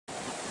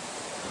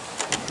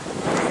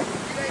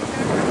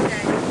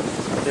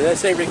Did I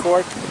say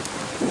record?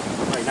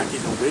 Might not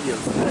get no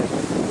videos today.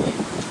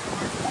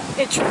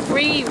 It's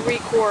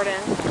re-recording.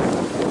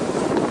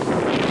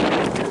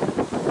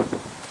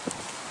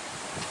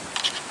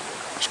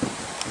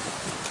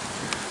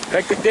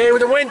 Hectic day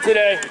with the wind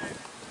today.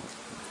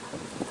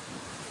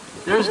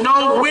 There's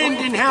no wind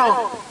in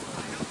hell.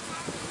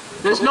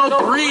 There's no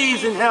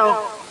breeze in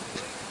hell.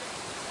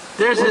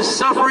 There's this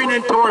suffering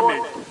and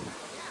torment.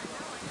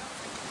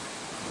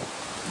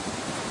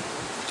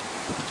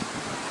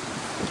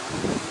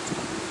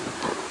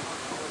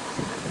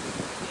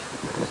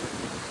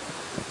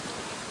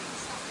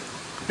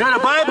 Now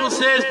the Bible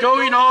says,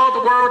 go in all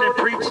the world and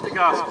preach the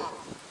gospel.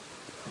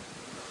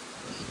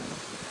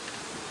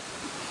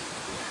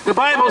 The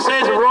Bible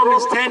says in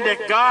Romans 10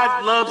 that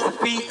God loves the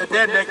feet of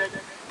them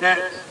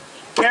that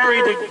carry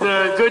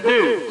the good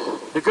news,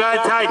 the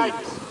glad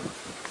tidings.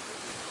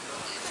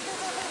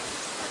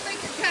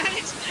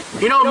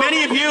 You know,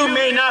 many of you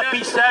may not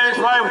be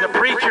satisfied with a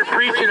preacher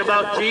preaching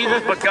about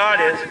Jesus, but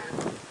God is.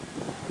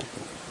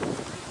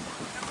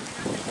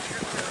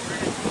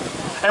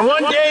 And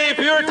one day, if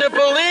you are to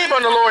believe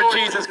on the Lord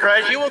Jesus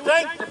Christ, you will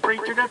thank the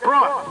preacher that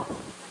brought him.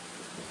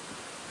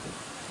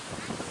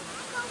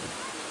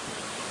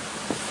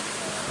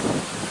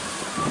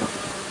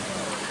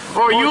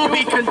 Or you will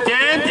be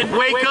condemned and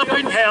wake up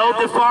in hell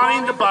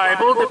defying the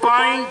Bible,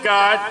 defying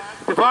God,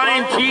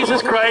 defying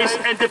Jesus Christ,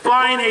 and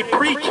defying a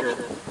preacher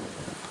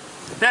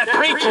that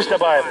preaches the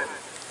Bible.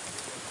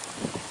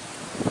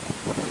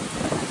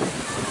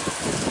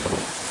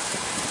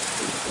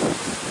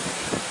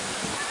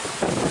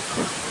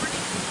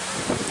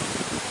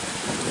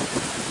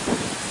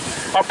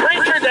 A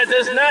preacher that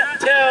does not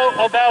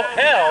tell about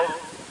hell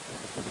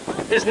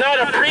is not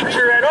a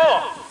preacher at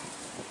all.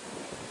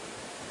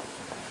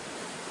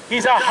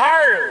 He's a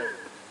hireling.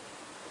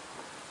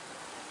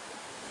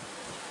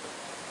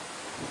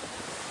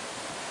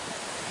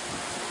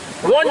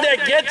 One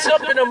that gets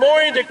up in the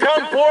morning to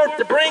come forth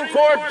to bring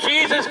forth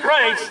Jesus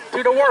Christ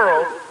to the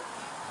world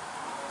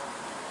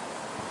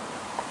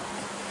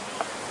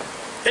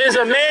is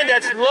a man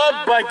that's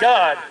loved by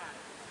God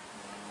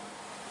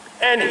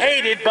and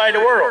hated by the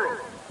world.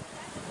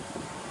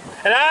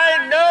 And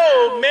I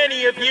know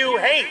many of you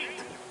hate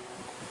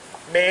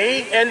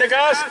me and the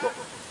gospel.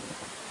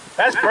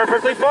 That's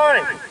perfectly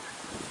fine.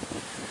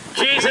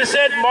 Jesus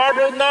said,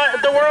 marvel not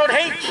if the world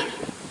hates you.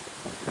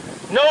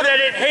 Know that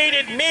it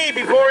hated me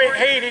before it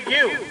hated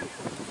you.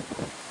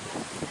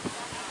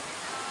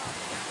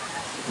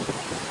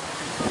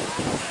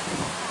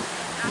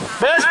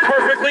 But that's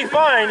perfectly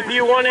fine if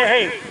you want to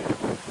hate.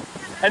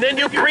 And then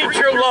you preach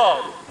your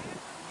love.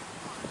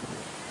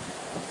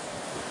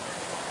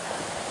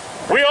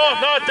 We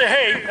ought not to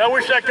hate. I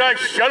wish that guy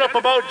shut up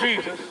about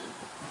Jesus.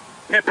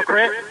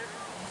 Hypocrite.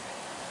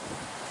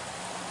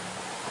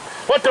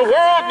 What the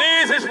world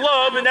needs is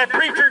love, and that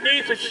preacher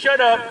needs to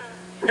shut up.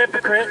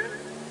 Hypocrite.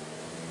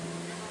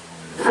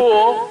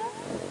 Fool.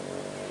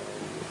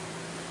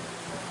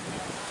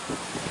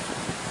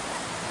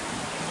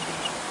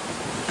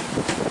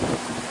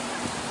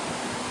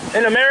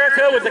 In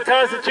America, with the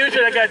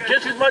Constitution, I got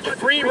just as much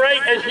free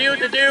right as you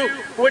to do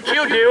what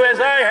you do as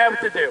I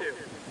have to do.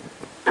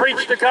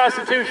 Preach the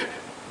Constitution.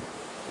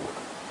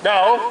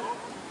 No.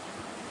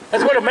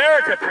 That's what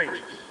America preaches.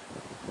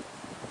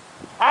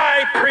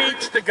 I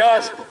preach the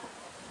gospel.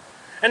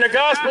 And the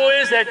gospel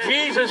is that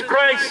Jesus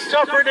Christ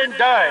suffered and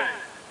died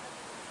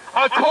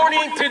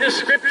according to the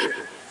scripture.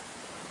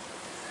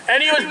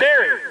 And he was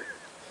buried.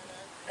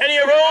 And he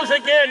arose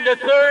again the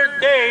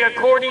third day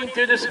according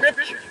to the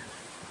scripture.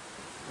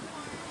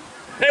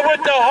 And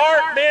with the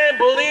heart man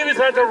believes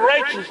unto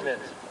righteousness.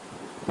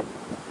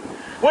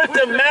 With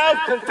the mouth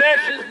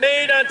confession is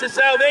made unto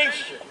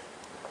salvation.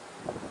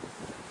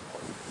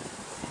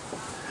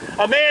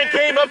 A man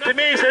came up to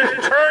me and says,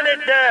 turn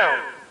it down.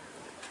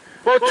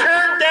 Well,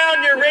 turn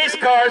down your race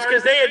cars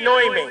because they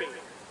annoy me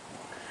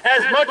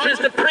as much as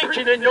the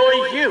preaching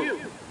annoys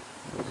you.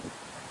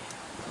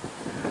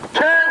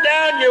 Turn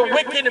down your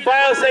wicked and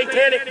vile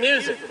satanic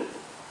music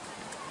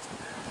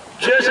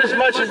just as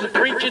much as the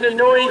preaching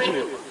annoys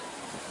you.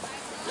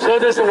 So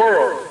does the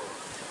world.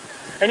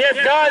 And yet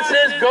God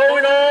says, go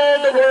in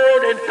all the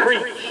world and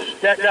preach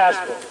that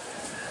gospel.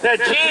 That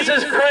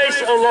Jesus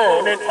Christ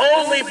alone, and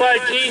only by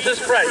Jesus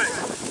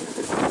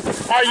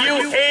Christ, are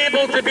you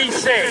able to be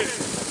saved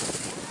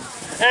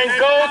and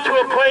go to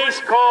a place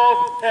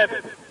called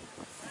heaven.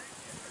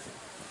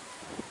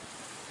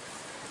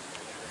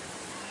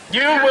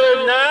 You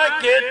will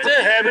not get to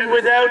heaven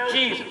without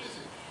Jesus.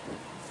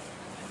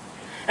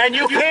 And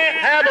you can't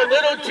have a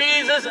little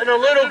Jesus and a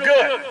little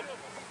good.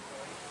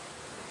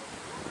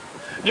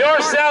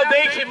 Your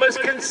salvation must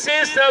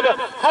consist of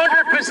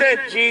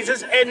 100%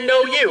 Jesus and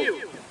no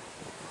you.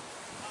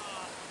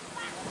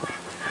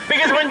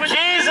 Because when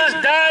Jesus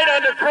died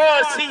on the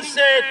cross, he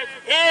said,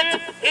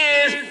 it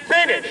is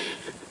finished.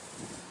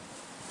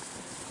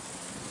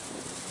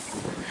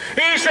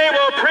 He said,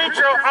 well,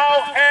 preacher,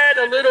 I'll add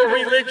a little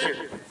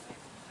religion.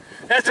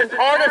 That's an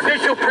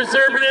artificial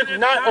preservative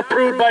not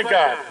approved by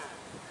God.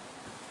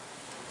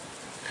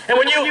 And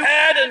when you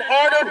add an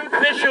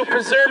artificial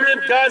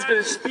preservative, God's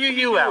going to spew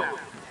you out.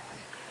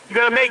 You're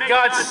going to make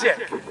God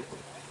sick.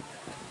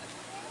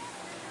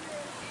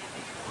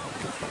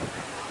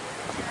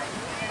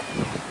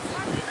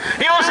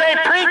 You'll say,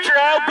 preacher,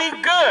 I'll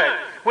be good,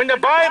 when the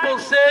Bible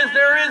says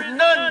there is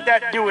none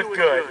that doeth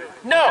good.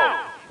 No,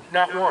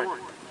 not one.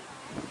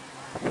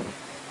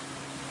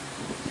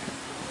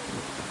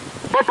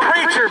 But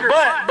preacher,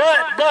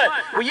 but,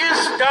 will you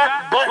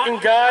stop butting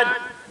God,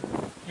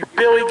 you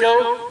billy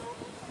goat?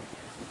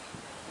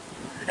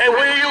 And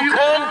will you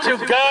come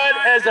to God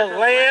as a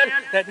lamb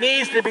that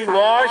needs to be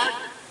washed?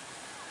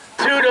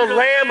 To the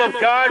Lamb of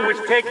God which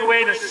take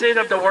away the sin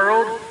of the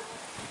world?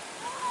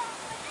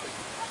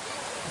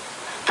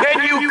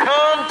 Can you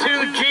come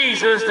to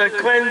Jesus, the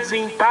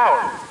cleansing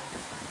power?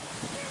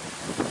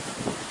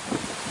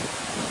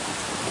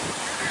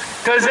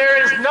 Because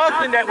there is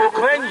nothing that will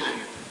cleanse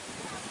you.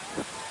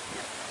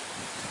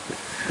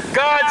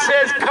 God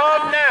says,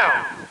 come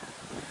now.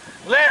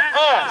 Let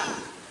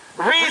us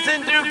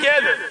reason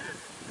together.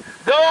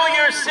 Though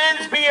your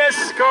sins be as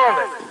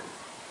scarlet,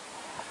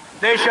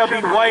 they shall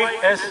be white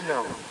as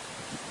snow.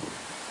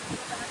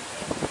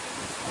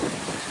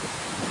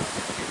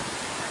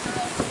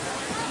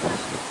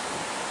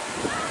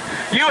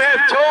 You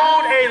have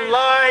told a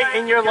lie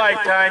in your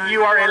lifetime.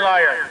 You are a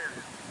liar.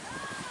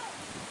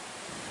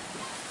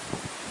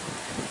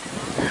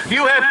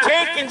 You have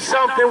taken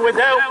something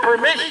without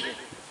permission.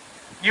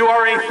 You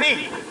are a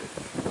thief.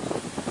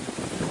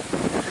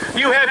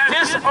 You have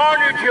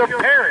dishonored your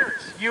parents.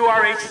 You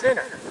are a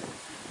sinner.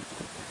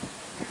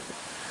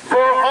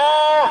 For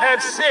all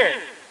have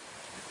sinned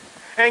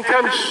and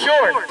come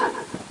short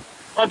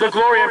of the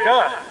glory of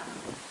God.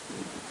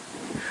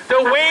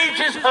 The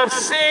wages of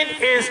sin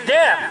is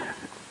death.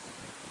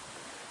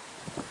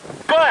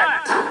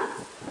 But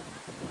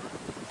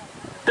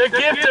the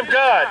gift of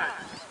God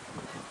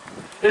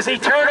is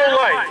eternal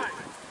life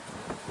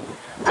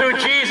through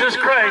Jesus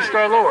Christ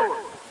our Lord.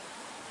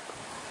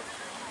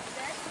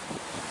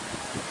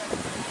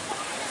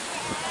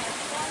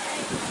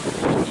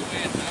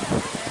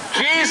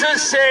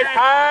 Jesus said,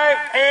 I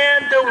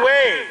am the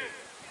way,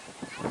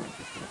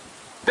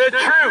 the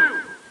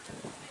truth,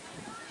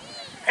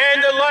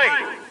 and the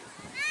life.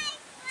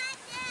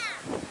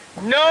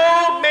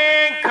 No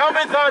man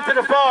cometh unto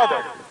the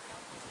Father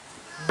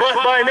but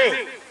by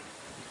me.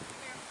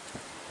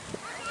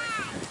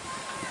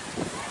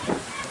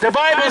 The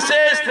Bible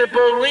says to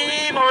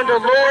believe on the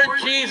Lord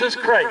Jesus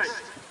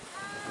Christ,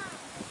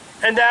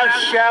 and thou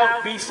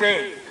shalt be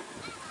saved.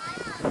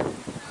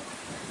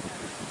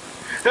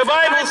 The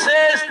Bible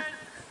says,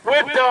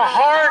 with the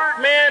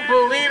heart man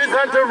believeth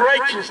unto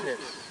righteousness,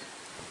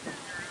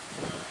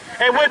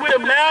 and with the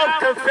mouth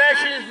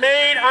confession is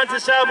made unto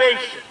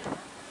salvation.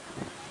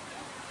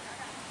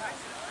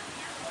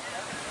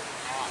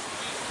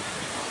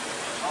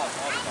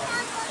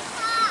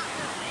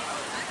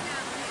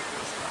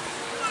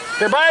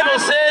 The Bible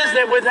says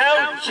that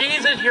without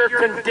Jesus, you're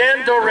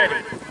condemned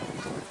already.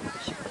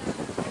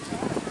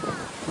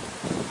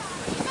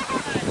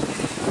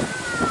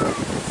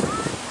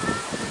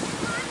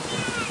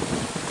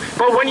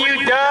 But when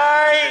you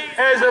die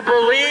as a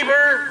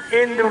believer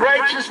in the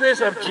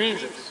righteousness of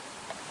Jesus,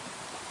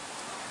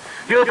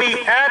 you'll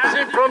be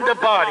absent from the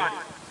body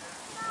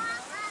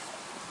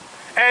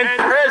and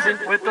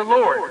present with the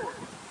Lord.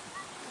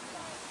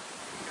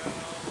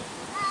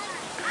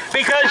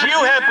 Because you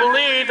have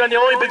believed on the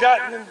only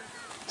begotten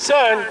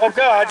Son of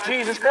God,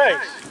 Jesus Christ.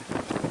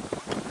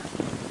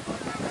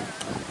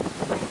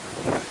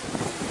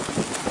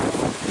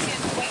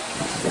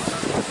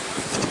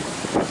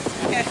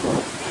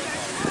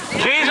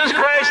 Jesus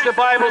Christ, the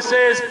Bible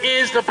says,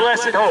 is the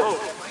blessed hope.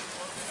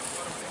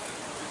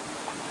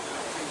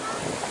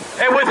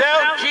 And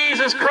without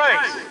Jesus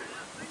Christ,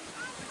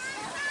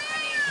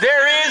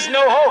 there is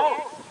no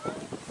hope.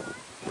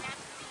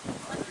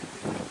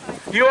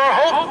 You are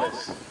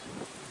hopeless.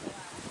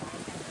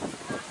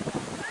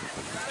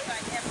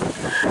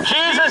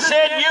 Jesus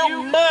said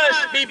you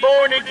must be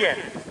born again.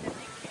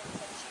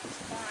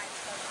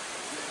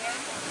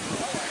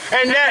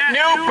 And that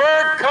new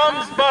birth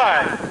comes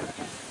by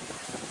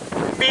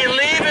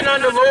believing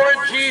on the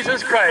Lord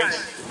Jesus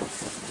Christ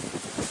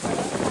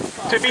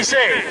to be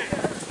saved.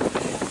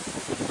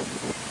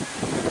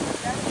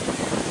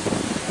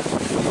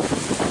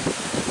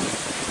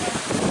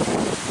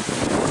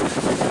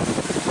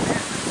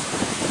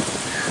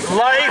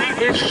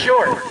 Life is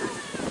short.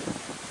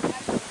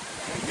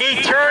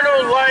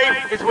 Eternal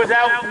life is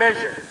without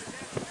measure.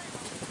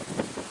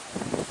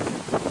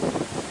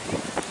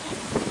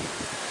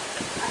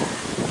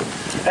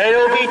 And it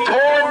will be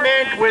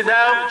torment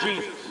without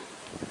Jesus.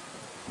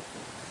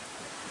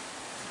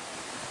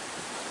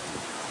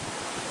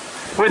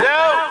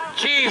 Without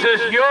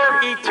Jesus, your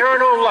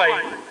eternal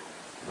life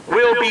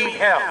will be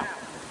hell.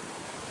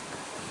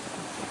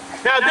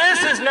 Now,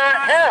 this is not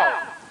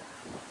hell.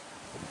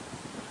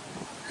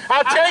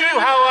 I'll tell you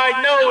how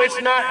I know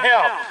it's not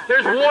hell.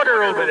 There's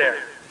water over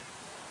there.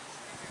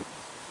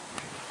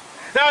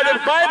 Now, the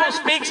Bible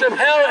speaks of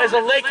hell as a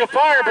lake of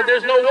fire, but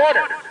there's no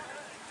water.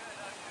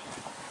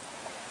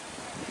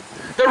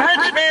 The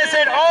rich man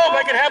said, oh, if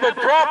I could have a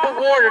drop of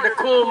water to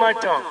cool my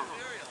tongue.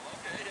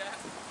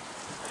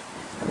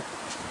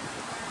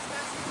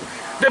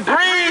 The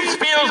breeze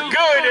feels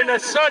good in a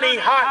sunny,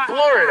 hot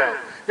Florida.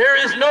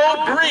 There is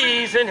no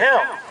breeze in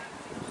hell.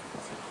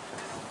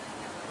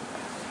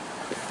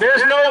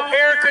 There's no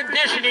air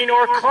conditioning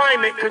or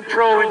climate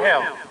control in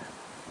hell.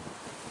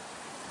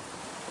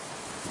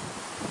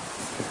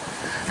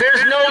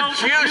 There's no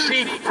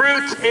juicy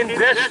fruits and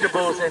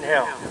vegetables in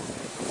hell.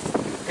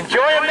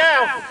 Enjoy them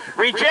now.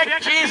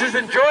 Reject Jesus.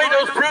 Enjoy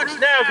those fruits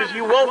now because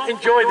you won't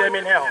enjoy them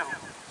in hell.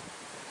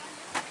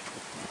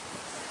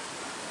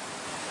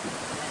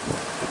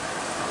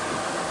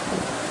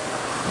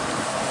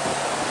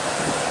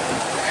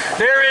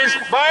 There is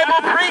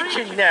Bible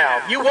preaching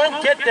now. You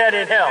won't get that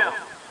in hell.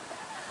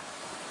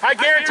 I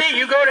guarantee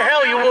you go to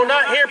hell, you will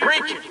not hear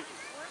preaching.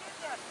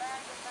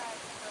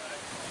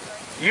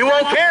 You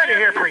won't care to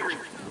hear preaching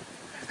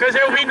because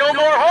there will be no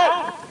more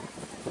hope.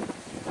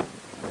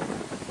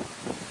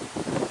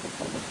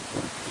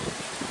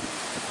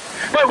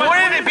 But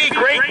wouldn't it be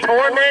great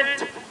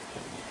torment?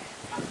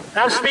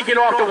 I'm speaking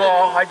off the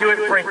wall. I do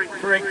it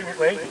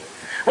frequently.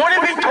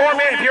 Wouldn't it be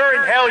torment if you're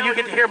in hell, you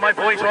get to hear my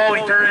voice all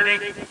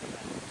eternity?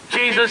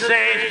 Jesus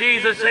saves,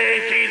 Jesus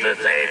saves, Jesus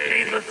saves,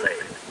 Jesus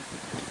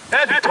saves.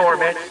 That'd be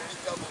torment.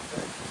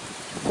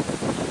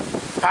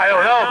 I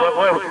don't know, but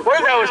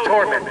where that was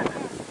torment?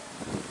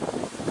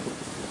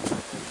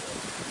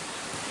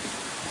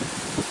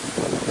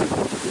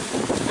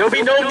 There'll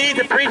be no need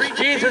to preach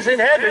Jesus in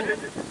heaven.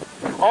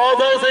 All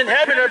those in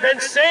heaven have been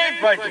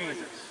saved by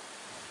Jesus.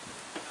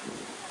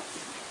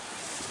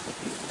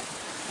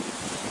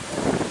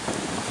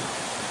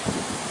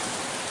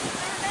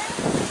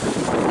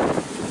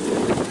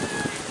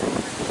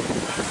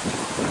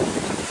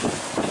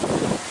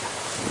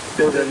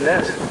 Build a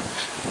nest.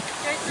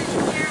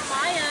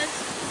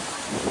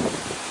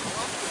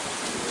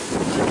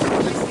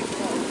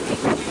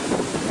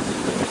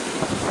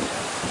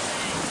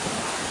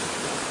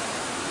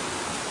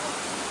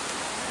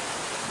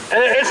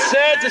 And it's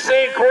sad to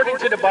say, according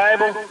to the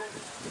Bible,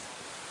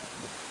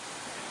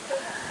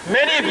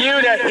 many of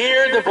you that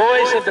hear the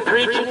voice of the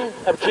preaching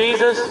of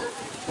Jesus,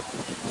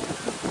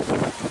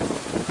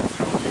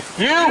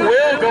 you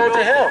will go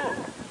to hell.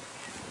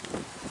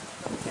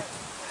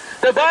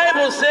 The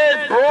Bible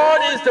says,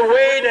 broad is the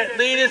way that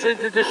leadeth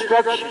into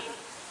destruction.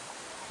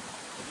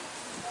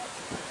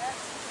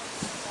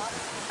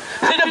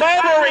 See, the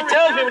Bible already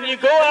tells me when you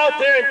go out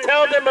there and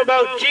tell them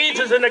about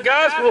Jesus and the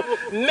gospel,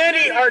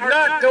 many are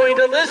not going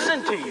to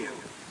listen to you.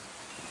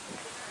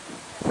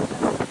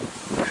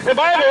 The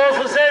Bible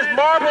also says,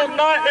 marvel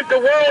not if the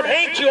world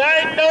hates you.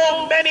 I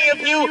know many of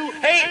you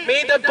hate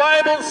me. The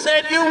Bible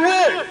said you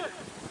would.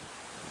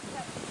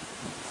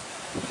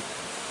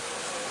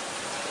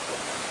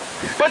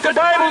 But the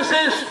Bible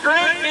says,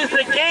 straight is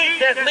the gate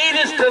that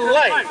leadeth to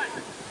life,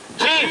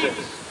 Jesus.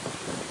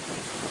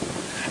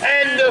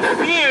 And the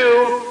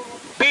few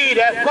be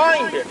that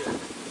find it.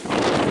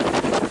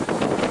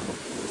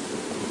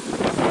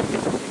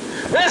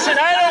 Listen,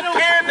 I don't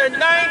care if the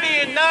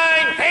 99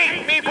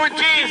 hate me for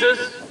Jesus,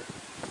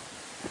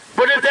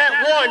 but if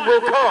that one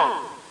will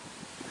come,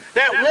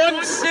 that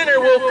one sinner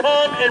will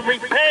come and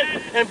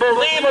repent and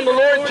believe on the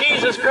Lord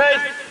Jesus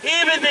Christ,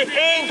 even the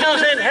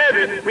angels in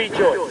heaven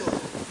rejoice.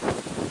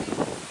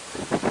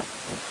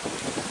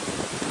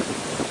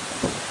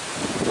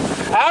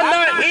 I'm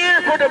not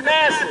here for the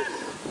masses.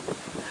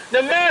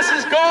 The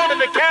masses go to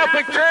the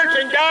Catholic Church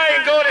and die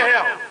and go to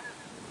hell.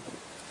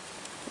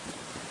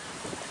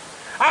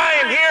 I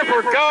am here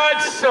for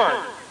God's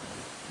Son.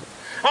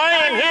 I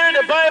am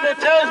here, the Bible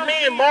tells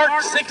me in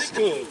Mark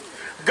 16,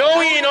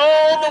 go ye in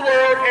all the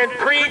world and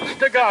preach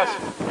the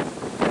gospel.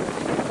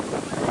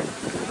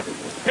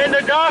 And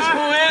the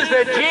gospel is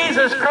that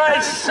Jesus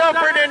Christ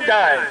suffered and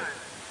died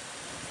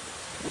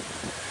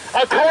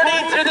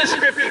according to the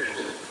Scriptures,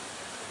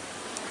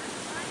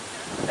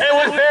 and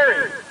was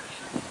buried,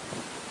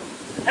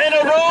 and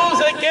arose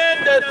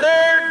again the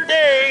third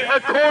day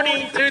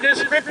according to the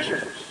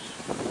Scriptures.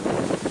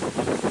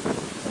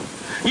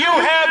 You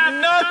have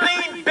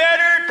nothing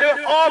better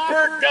to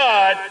offer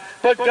God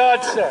but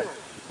God's Son.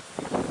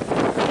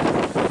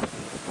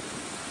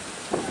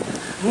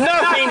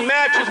 Nothing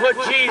matches what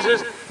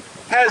Jesus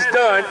has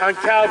done on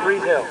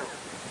Calvary's Hill.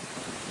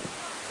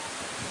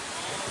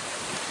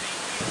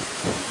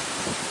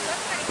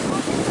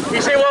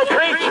 You say, well,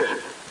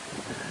 preacher,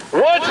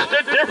 what's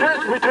the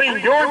difference between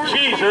your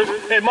Jesus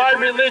and my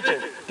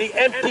religion? The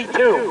empty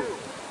tomb.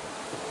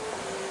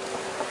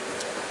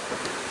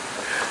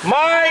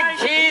 My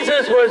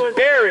Jesus was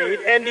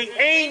buried, and the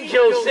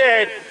angel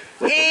said,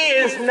 he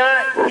is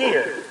not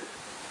here.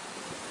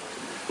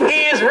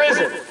 He is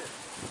risen.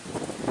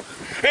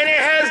 And it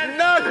has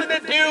nothing to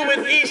do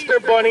with Easter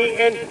bunny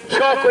and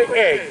chocolate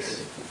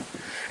eggs.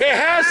 It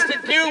has to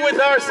do with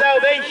our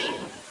salvation.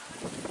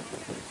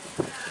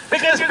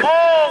 Because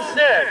Paul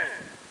said,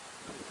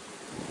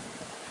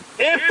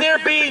 if there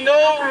be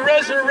no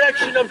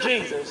resurrection of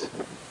Jesus,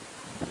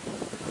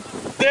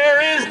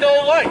 there is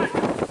no life.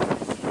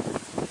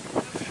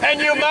 And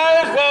you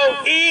might as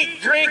well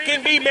eat, drink,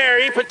 and be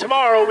merry, for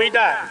tomorrow we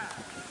die.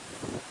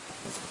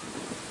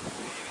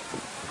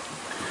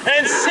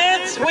 And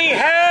since we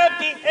have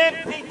the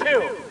empty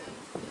tomb,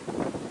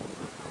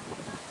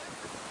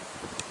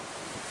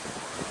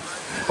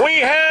 we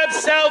have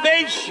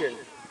salvation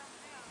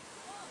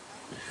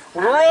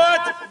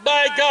wrought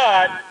by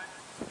God,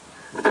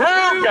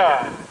 through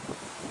God,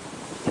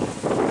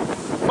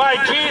 by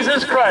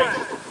Jesus Christ,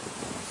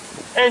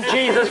 and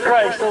Jesus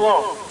Christ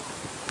alone.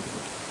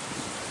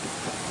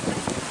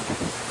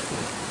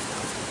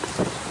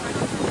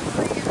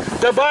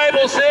 The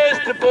Bible says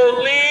to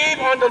believe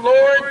on the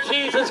Lord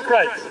Jesus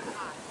Christ,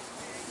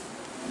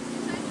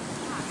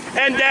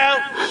 and thou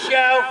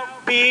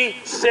shalt be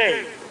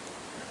saved.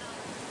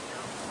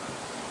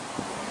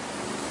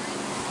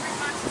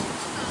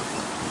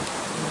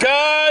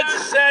 God's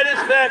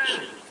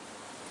satisfaction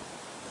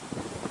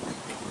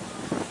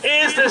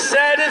is the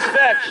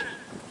satisfaction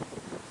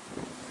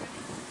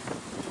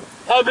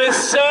of His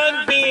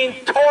Son being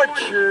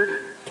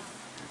tortured,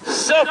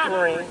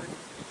 suffering,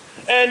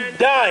 and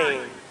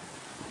dying,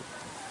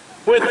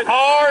 with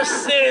our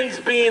sins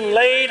being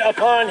laid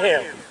upon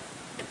Him.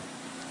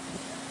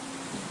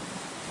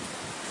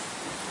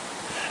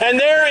 And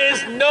there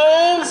is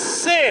no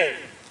sin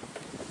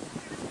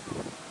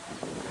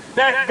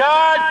that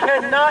God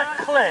cannot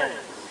cleanse.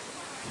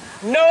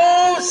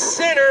 No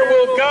sinner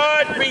will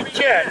God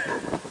reject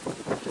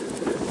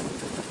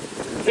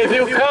if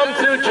you come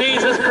through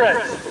Jesus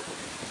Christ.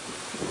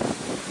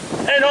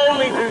 And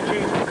only through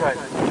Jesus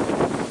Christ.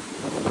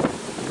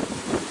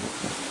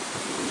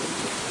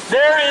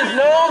 There is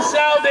no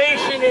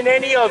salvation in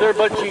any other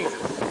but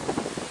Jesus.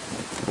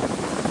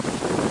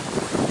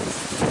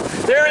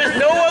 There is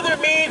no other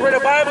means where the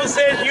Bible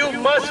says you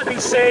must be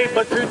saved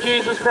but through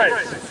Jesus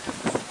Christ.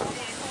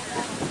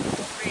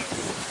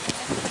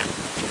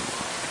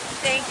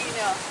 Thank you,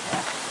 no.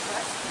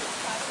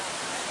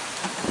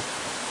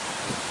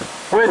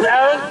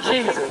 Without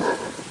Jesus,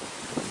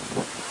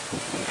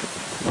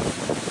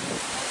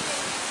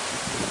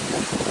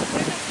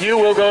 you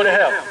will go to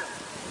hell.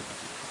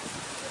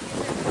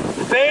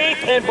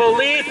 Faith and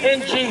belief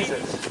in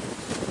Jesus,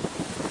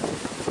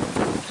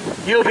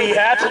 you'll be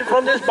absent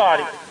from this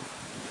body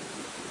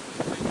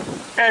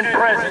and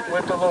present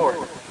with the Lord.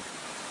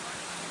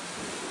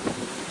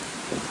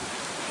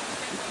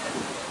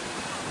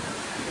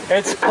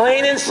 It's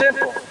plain and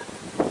simple.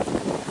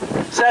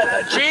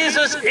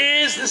 Jesus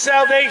is the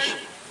salvation.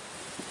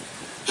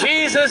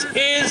 Jesus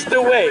is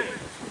the way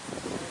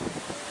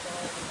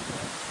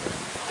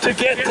to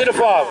get to the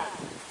Father.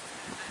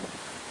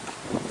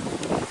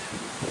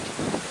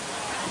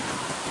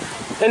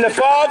 And the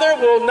Father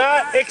will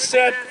not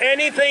accept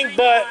anything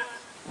but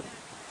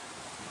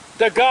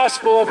the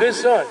gospel of His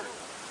Son.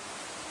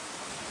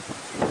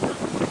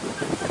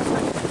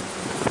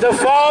 The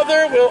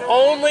Father will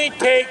only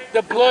take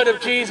the blood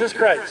of Jesus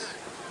Christ.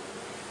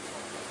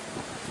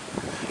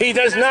 He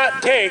does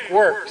not take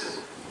works.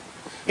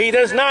 He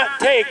does not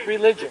take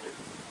religion.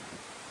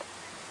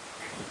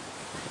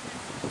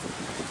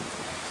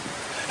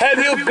 Have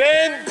you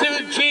been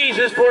to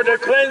Jesus for the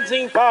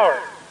cleansing power?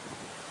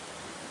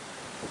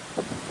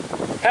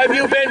 Have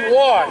you been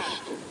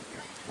washed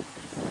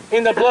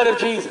in the blood of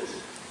Jesus?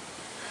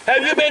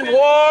 Have you been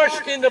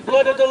washed in the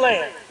blood of the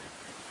Lamb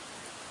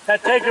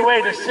that take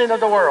away the sin of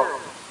the world?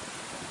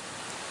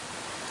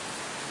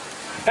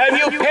 Have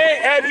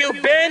you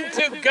been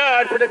to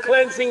God for the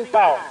cleansing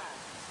power?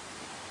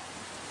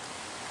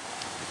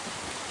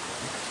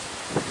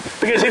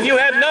 Because if you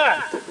have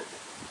not,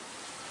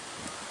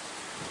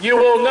 you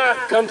will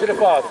not come to the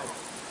Father.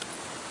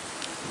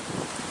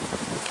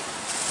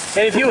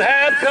 And if you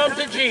have come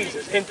to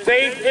Jesus in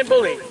faith and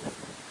belief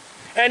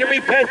and in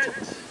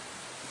repentance,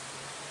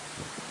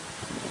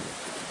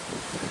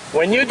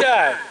 when you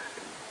die,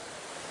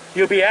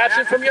 you'll be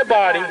absent from your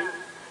body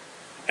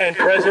and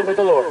present with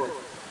the Lord.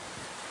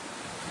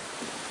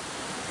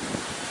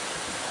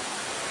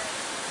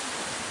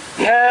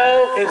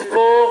 Hell is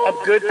full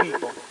of good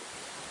people.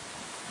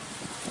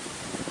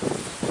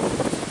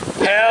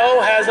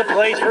 Hell has a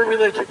place for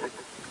religion.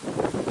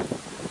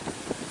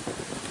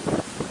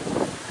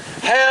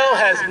 Hell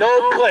has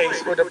no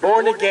place for the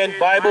born-again,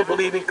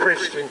 Bible-believing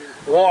Christian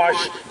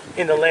washed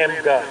in the Lamb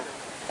of God.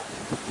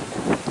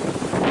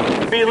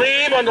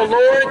 Believe on the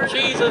Lord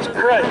Jesus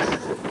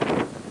Christ,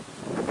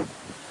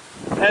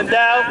 and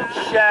thou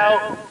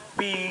shalt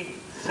be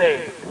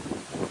saved.